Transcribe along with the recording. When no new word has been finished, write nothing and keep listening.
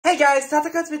Hey guys,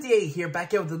 Tatacuts58 here,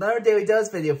 back in with another Daily Dose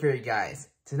video for you guys.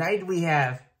 Tonight we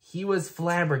have He Was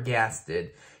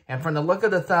Flabbergasted. And from the look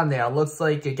of the thumbnail, it looks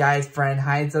like a guy's friend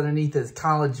hides underneath his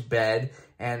college bed.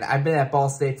 And I've been at Ball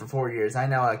State for 4 years. I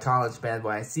know a college bed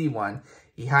when I see one.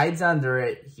 He hides under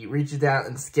it, he reaches out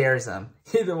and scares him.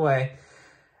 Either way,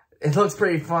 it looks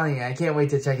pretty funny. I can't wait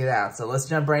to check it out. So let's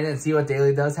jump right in and see what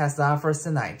Daily Dose has to offer us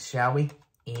tonight, shall we?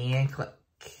 And click.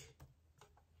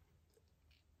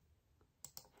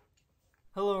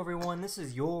 Hello everyone, this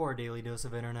is your Daily Dose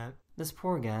of Internet. This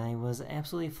poor guy was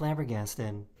absolutely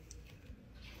flabbergasted.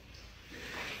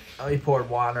 Oh, he poured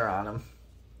water on him.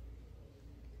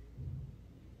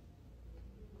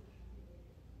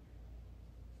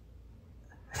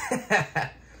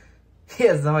 He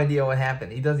has no idea what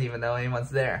happened. He doesn't even know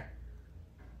anyone's there.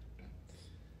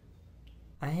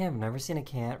 I have never seen a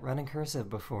cat run in cursive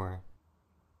before.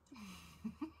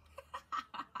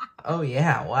 Oh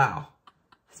yeah, wow.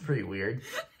 It's pretty weird.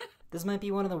 This might be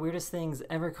one of the weirdest things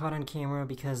ever caught on camera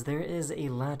because there is a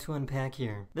lot to unpack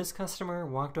here. This customer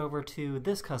walked over to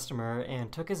this customer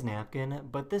and took his napkin,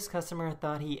 but this customer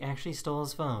thought he actually stole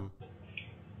his phone.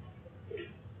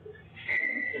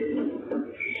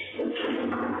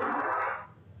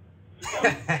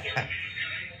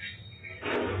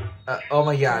 Oh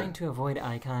my god. Trying to avoid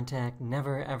eye contact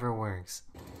never ever works.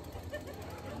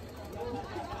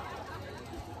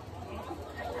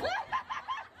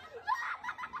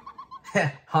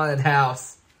 Haunted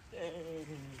house. Dang,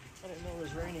 I didn't know it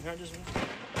was raining. I just...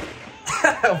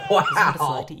 Wow. It's what it's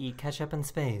like to eat ketchup in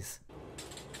space.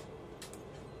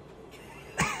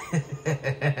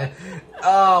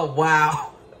 Oh,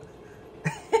 wow.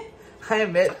 I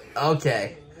admit,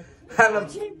 okay.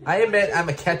 I admit I'm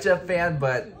a ketchup fan,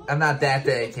 but I'm not that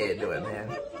dedicated to it,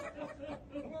 man.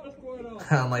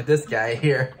 Unlike this guy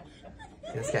here.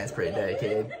 This guy's pretty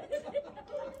dedicated.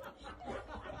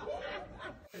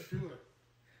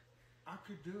 I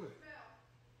could do it.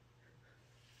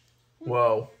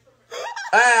 Whoa.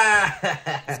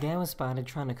 Ah! This guy was spotted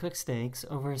trying to cook steaks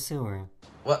over a sewer.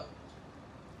 What?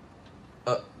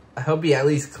 I hope he at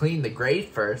least cleaned the grate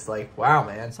first. Like, wow,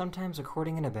 man. Sometimes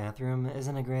recording in a bathroom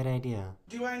isn't a great idea.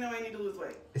 Do I know I need to lose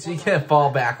weight? Is he gonna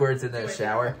fall backwards in the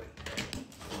shower?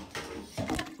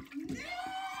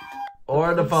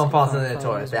 Or the phone falls in the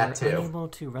toilet, that too. Unable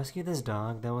to rescue this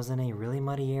dog that was in a really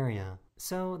muddy area.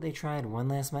 So they tried one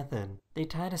last method. They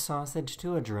tied a sausage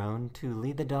to a drone to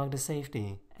lead the dog to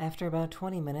safety. After about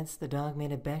 20 minutes, the dog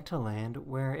made it back to land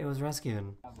where it was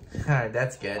rescued. Alright,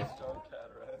 that's good.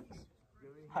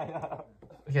 The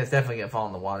guy's definitely gonna fall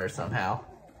in the water somehow.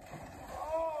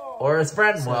 Or his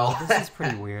friend will. This is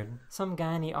pretty weird. Some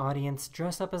guy in the audience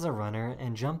dressed up as a runner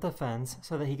and jumped the fence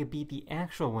so that he could beat the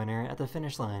actual winner at the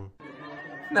finish line.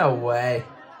 No way.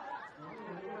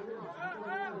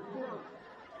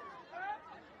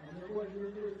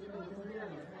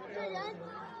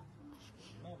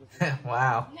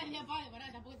 Wow.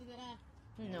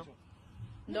 No.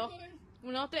 Dos.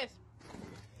 Uno, tres.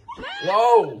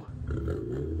 Whoa.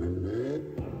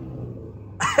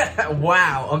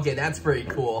 Wow. Okay, that's pretty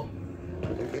cool.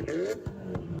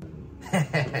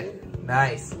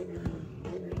 Nice.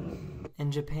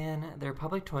 In Japan, their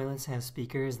public toilets have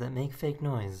speakers that make fake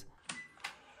noise.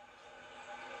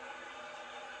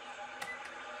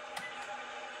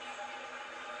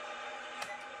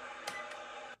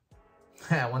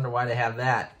 I wonder why they have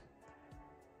that.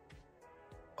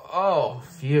 Oh,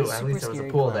 phew. At least there was a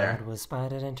pool there. Was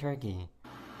spotted in Turkey.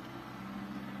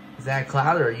 Is that a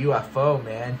cloud or a UFO,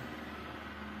 man?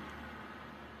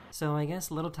 So I guess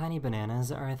little tiny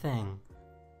bananas are a thing.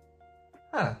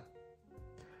 Huh.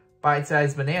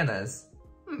 Bite-sized bananas.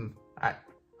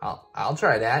 I'll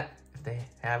try that if they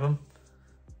have them.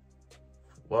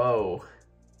 Whoa.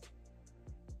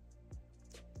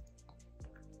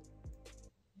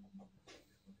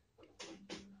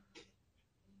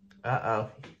 Uh-oh.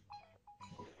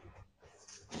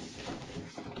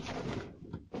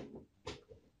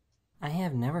 I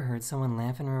have never heard someone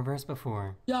laugh in reverse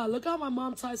before. Yeah, look how my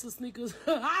mom ties the sneakers.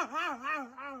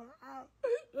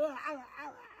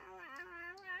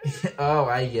 Oh,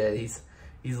 I get it.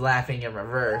 He's laughing in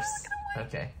reverse.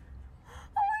 Okay.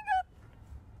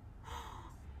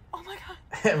 Oh my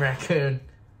god. Raccoon.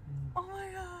 Oh my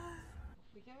god.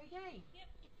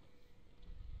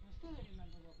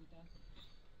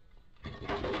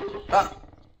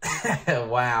 Oh.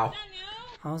 Wow.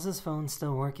 How's his phone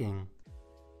still working?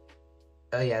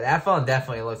 Oh yeah, that phone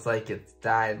definitely looks like it's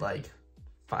died like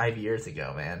 5 years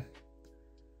ago, man.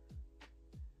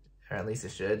 Or at least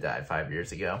it should have died 5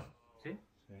 years ago.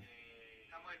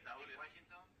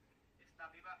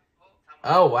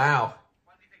 Oh, wow.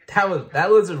 That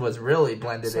lizard was really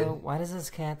blended So, in. why does this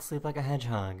cat sleep like a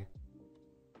hedgehog?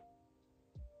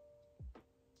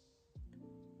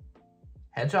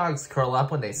 Hedgehogs curl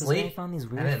up when they This guy sleep? found these I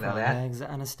weird didn't know frog that. eggs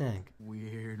on a stick.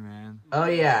 Weird, man. Oh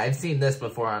yeah, I've seen this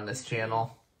before on this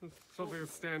channel. Something that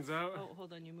stands out. Oh,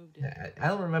 hold on, you moved it. I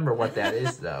don't remember what that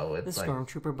is though. The It's like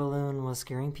stormtrooper balloon was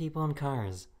scaring people in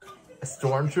cars. a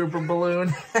stormtrooper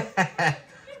balloon.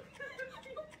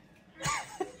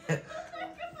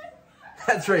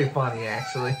 That's very funny,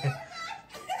 actually.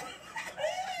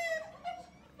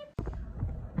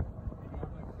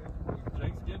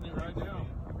 Jake's getting it right now.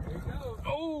 Here it goes.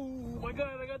 Oh my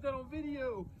god, I got that on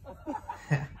video.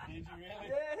 Did you really?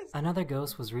 Yes. Another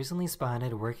ghost was recently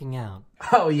spotted working out.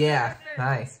 Oh yeah,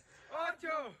 nice.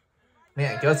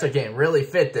 Man, ghosts are getting really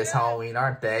fit this Halloween,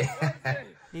 aren't they?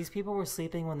 These people were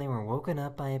sleeping when they were woken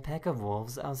up by a pack of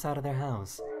wolves outside of their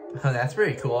house. Oh, that's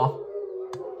pretty cool.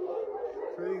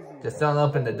 Just don't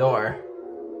open the door.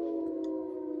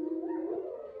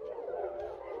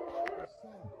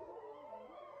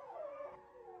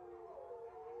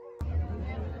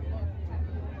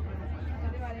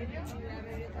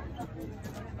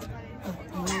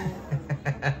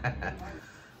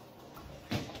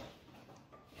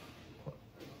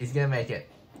 He's gonna make it.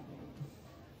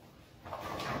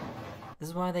 This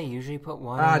is why they usually put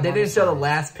water in They water didn't show the slides.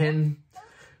 last pin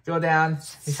go down.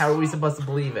 How are we supposed to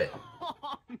believe it?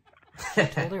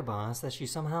 Told her boss that she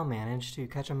somehow managed to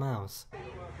catch a mouse.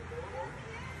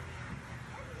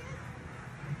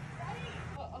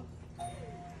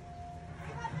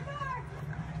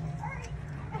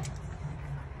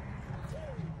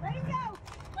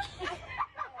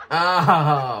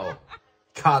 Oh,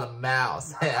 caught a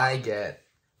mouse. I get.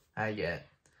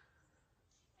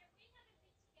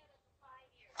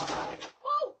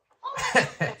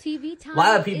 TV time. A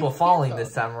lot of people is falling scheduled.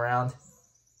 this time around.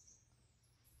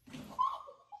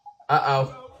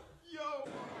 Uh-oh.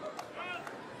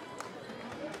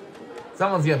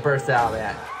 Someone's gonna burst out of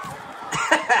that.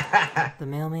 The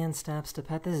mailman stops to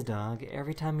pet this dog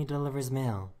every time he delivers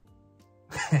mail.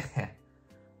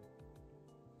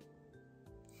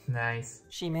 Nice.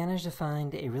 She managed to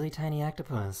find a really tiny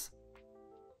octopus.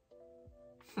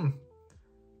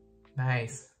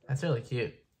 Nice. That's really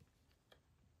cute.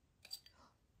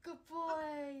 Good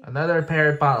boy. Another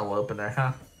parrot bottle opener,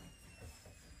 huh?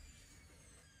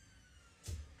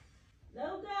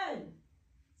 No good.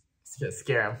 It's gonna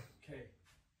scare him. Okay.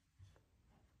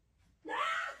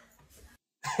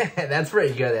 That's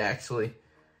pretty good, actually.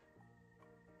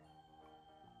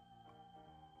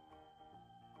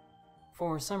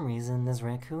 For some reason, this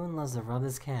raccoon loves to rub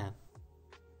his cat.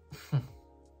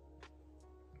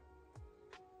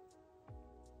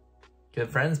 Good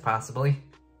friends, possibly.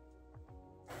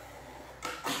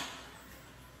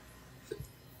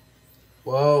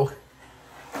 Whoa.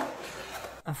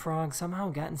 A frog somehow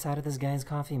got inside of this guy's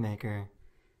coffee maker.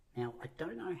 Now, I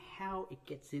don't know how it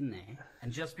gets in there.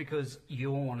 And just because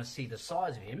you all want to see the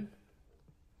size of him,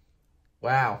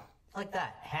 Wow. like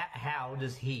that, how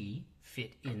does he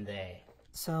fit in there?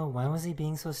 So why was he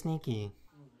being so sneaky?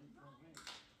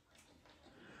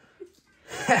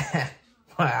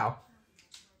 Wow.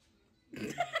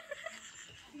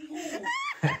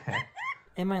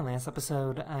 In my last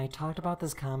episode, I talked about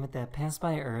this comet that passed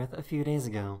by Earth a few days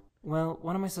ago. Well,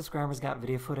 one of my subscribers got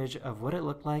video footage of what it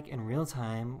looked like in real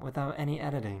time without any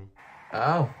editing.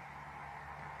 Oh.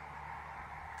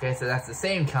 Okay, so that's the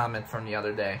same comment from the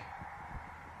other day.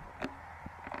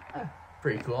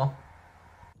 Pretty cool.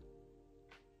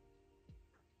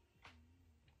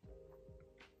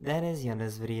 That is the end of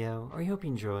this video. I hope you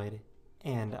enjoyed.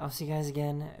 And I'll see you guys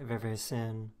again very, very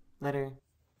soon. Later.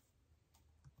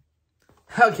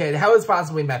 Okay, that was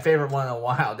possibly my favorite one in a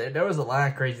while. There was a lot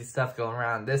of crazy stuff going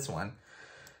around in this one.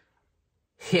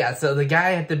 Yeah, so the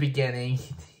guy at the beginning,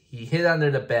 he hid under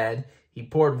the bed. He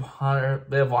poured a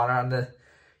bit of water on the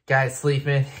guy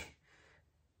sleeping.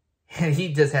 And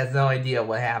he just has no idea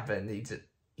what happened.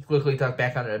 He quickly tucked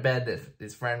back under the bed that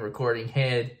his friend recording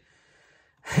hid.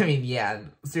 I mean, yeah,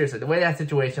 seriously, the way that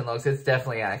situation looks, it's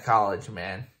definitely out of college,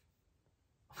 man.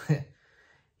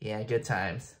 Yeah, good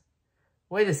times.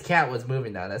 The way this cat was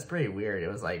moving though, that's pretty weird.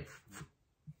 It was like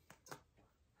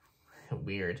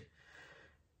weird.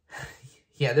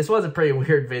 Yeah, this was a pretty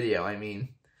weird video. I mean,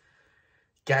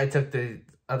 guy took the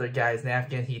other guy's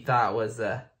napkin. He thought was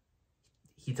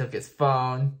he took his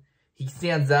phone. He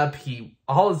stands up.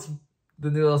 The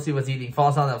noodles he was eating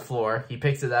falls on the floor. He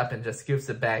picks it up and just scoops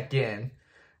it back in.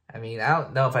 I mean, I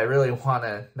don't know if I really want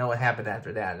to know what happened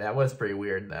after that. That was pretty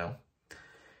weird though.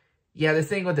 Yeah, this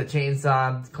thing with the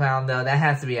chainsaw clown, though, that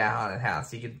has to be a haunted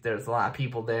house. There's a lot of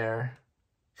people there.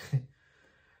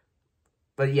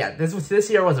 But yeah, this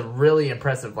here was a really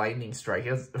impressive lightning strike.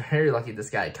 It was very lucky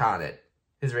this guy caught it.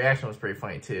 His reaction was pretty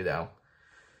funny too, though.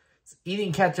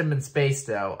 Eating ketchup in space,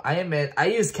 though. I admit, I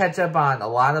use ketchup on a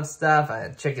lot of stuff.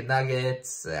 Chicken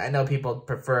nuggets. I know people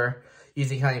prefer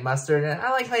using honey mustard. And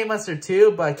I like honey mustard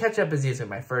too, but ketchup is usually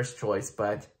my first choice.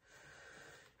 But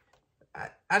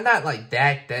I'm not like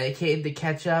that dedicated to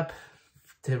ketchup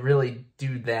to really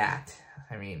do that.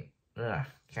 I mean, kind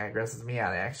of grosses me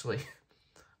out, actually.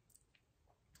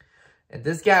 And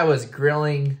this guy was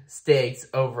grilling steaks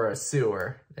over a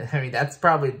sewer. I mean, that's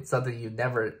probably something you'd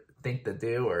never think to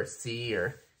do or see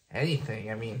or anything.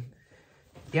 I mean,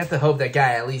 you have to hope that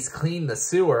guy at least cleaned the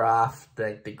sewer off,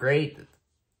 the grate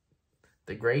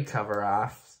cover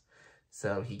off,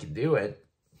 so he can do it.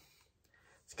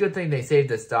 It's a good thing they saved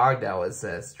this dog that was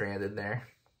stranded there.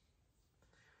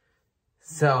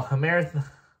 So, a marathon.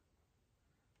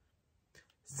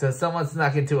 So, someone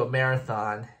snuck into a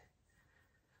marathon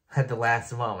at the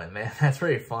last moment, man. That's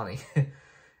pretty funny.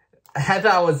 I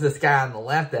thought it was this guy on the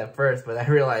left at first, but I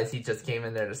realized he just came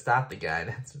in there to stop the guy.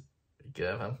 That's pretty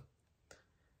good of him.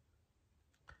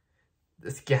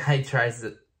 This guy tries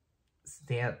to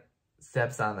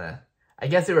steps on the... I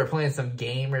guess they were playing some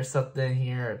game or something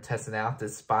here, or testing out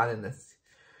this spot in this...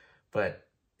 But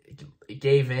it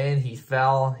gave in, he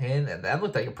fell in, and that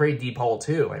looked like a pretty deep hole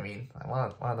too. I mean, I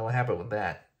want to know what happened with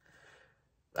that.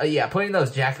 Yeah, putting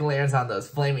those jack-o'-lanterns on those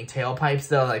flaming tailpipes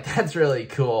though, like that's really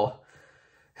cool.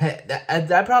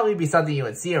 That'd probably be something you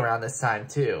would see around this time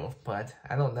too, but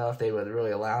I don't know if they would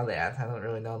really allow that. I don't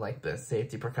really know like the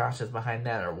safety precautions behind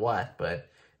that or what, but it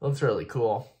looks really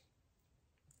cool.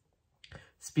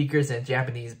 Speakers in a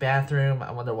Japanese bathroom.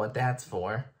 I wonder what that's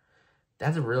for.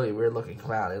 That's a really weird looking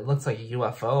cloud. It looks like a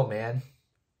UFO, man.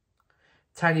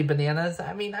 Tiny bananas.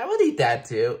 I mean, I would eat that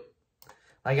too.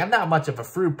 Like, I'm not much of a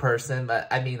fruit person, but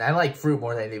I mean, I like fruit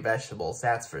more than any vegetables,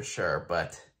 that's for sure,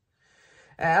 but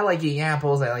I like eating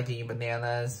apples, I like eating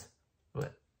bananas.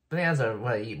 But bananas are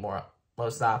what I eat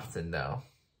most often, though.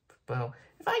 But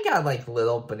if I got, like,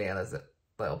 little bananas,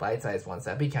 little bite-sized ones,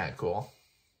 that'd be kind of cool.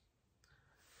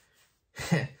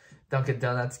 Dunkin'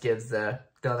 Donuts gives a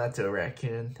donut to a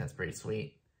raccoon. That's pretty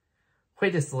sweet.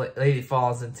 Wait, this lady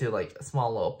falls into, like, a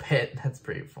small little pit. That's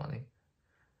pretty funny.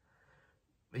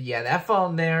 But yeah, that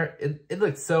phone there, it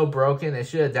looked so broken. It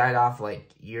should have died off,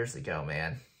 like, years ago,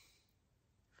 man.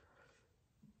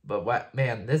 But what,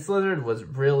 man, this lizard was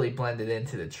really blended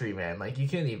into the tree, man. Like, you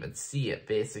couldn't even see it,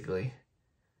 basically.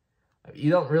 You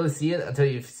don't really see it until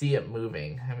you see it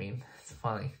moving. I mean, it's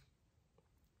funny.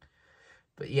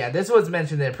 But yeah, this was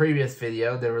mentioned in a previous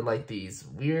video. There were, like, these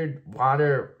weird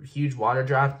huge water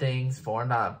drop things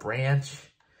formed on a branch.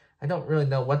 I don't really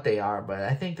know what they are, but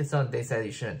I think they said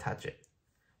you shouldn't touch it.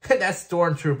 That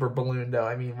stormtrooper balloon, though.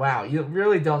 I mean, wow, you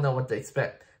really don't know what to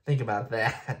expect. Think about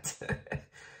that.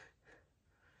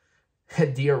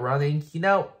 Deer running. You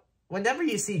know, whenever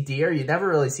you see deer, you never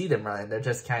really see them running. They're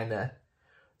just kind of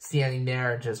standing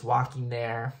there, just walking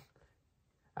there.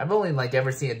 I've only, like,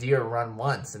 ever seen a deer run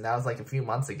once, and that was, like, a few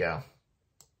months ago.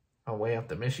 Oh, way up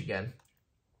to Michigan.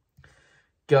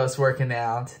 Ghosts working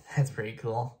out. That's pretty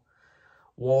cool.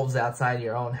 Wolves outside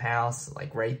your own house,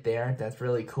 like, right there. That's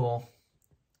really cool.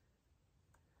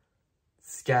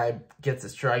 This guy gets a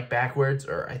strike backwards,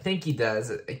 or I think he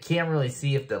does. I can't really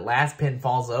see if the last pin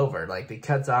falls over. Like, it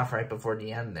cuts off right before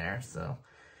the end there. So,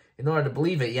 in order to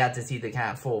believe it, you have to see the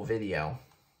kind of full video.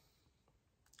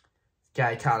 This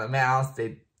guy caught a mouse.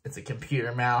 It's a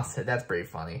computer mouse. That's pretty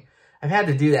funny. I've had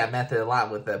to do that method a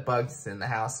lot with the bugs in the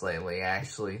house lately,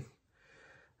 actually.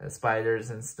 The spiders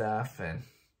and stuff. And,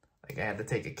 like, I had to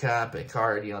take a cup, a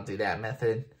card. You don't do that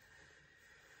method.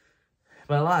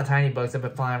 But a lot of tiny bugs have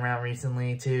been flying around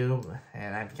recently, too.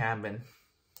 And I've kind of been,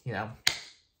 you know,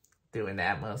 doing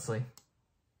that mostly.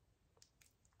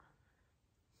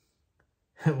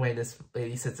 Wait, this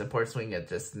lady sits in porch swing and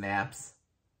just snaps.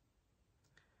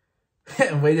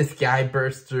 Wait, this guy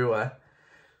bursts through a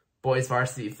boys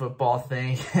varsity football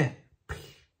thing.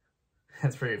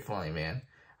 That's pretty funny, man.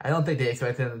 I don't think they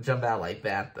expected him to jump out like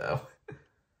that, though.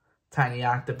 Tiny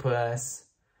octopus.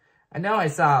 I know I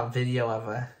saw a video of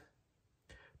a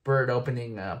bird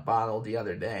opening a bottle the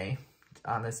other day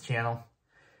on this channel.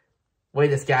 Wait,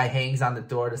 this guy hangs on the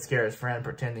door to scare his friend,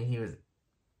 pretending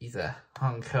he's a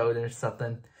hung coat or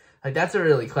something. Like, that's a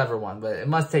really clever one, but it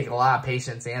must take a lot of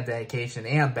patience and dedication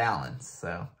and balance,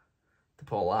 so, to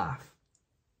pull off.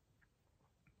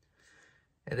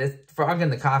 And this frog in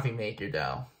the coffee maker,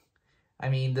 though. I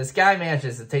mean, this guy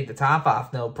manages to take the top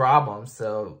off, no problem,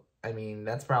 so, I mean,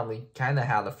 that's probably kind of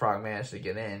how the frog managed to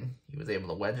get in. He was able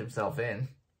to wedge himself in.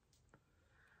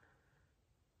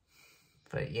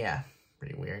 But yeah,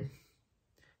 pretty weird.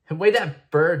 The way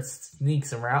that bird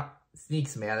sneaks,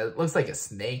 man. It looks like a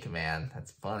snake, man.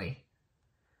 That's funny.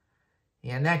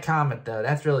 Yeah, and that comet, though,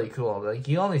 that's really cool. Like,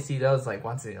 you only see those, like,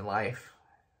 once in your life.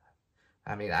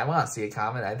 I mean, I want to see a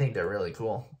comet. I think they're really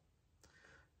cool.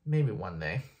 Maybe one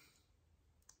day.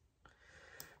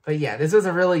 But yeah, this was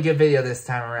a really good video this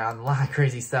time around. A lot of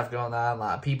crazy stuff going on. A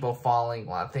lot of people falling. A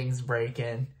lot of things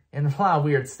breaking. And a lot of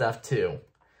weird stuff, too.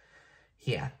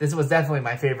 Yeah, this was definitely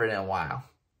my favorite in a while.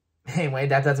 Anyway,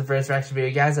 that does it for this reaction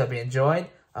video, guys. I hope you enjoyed.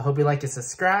 I hope you like and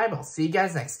subscribe. I'll see you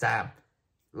guys next time.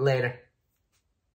 Later.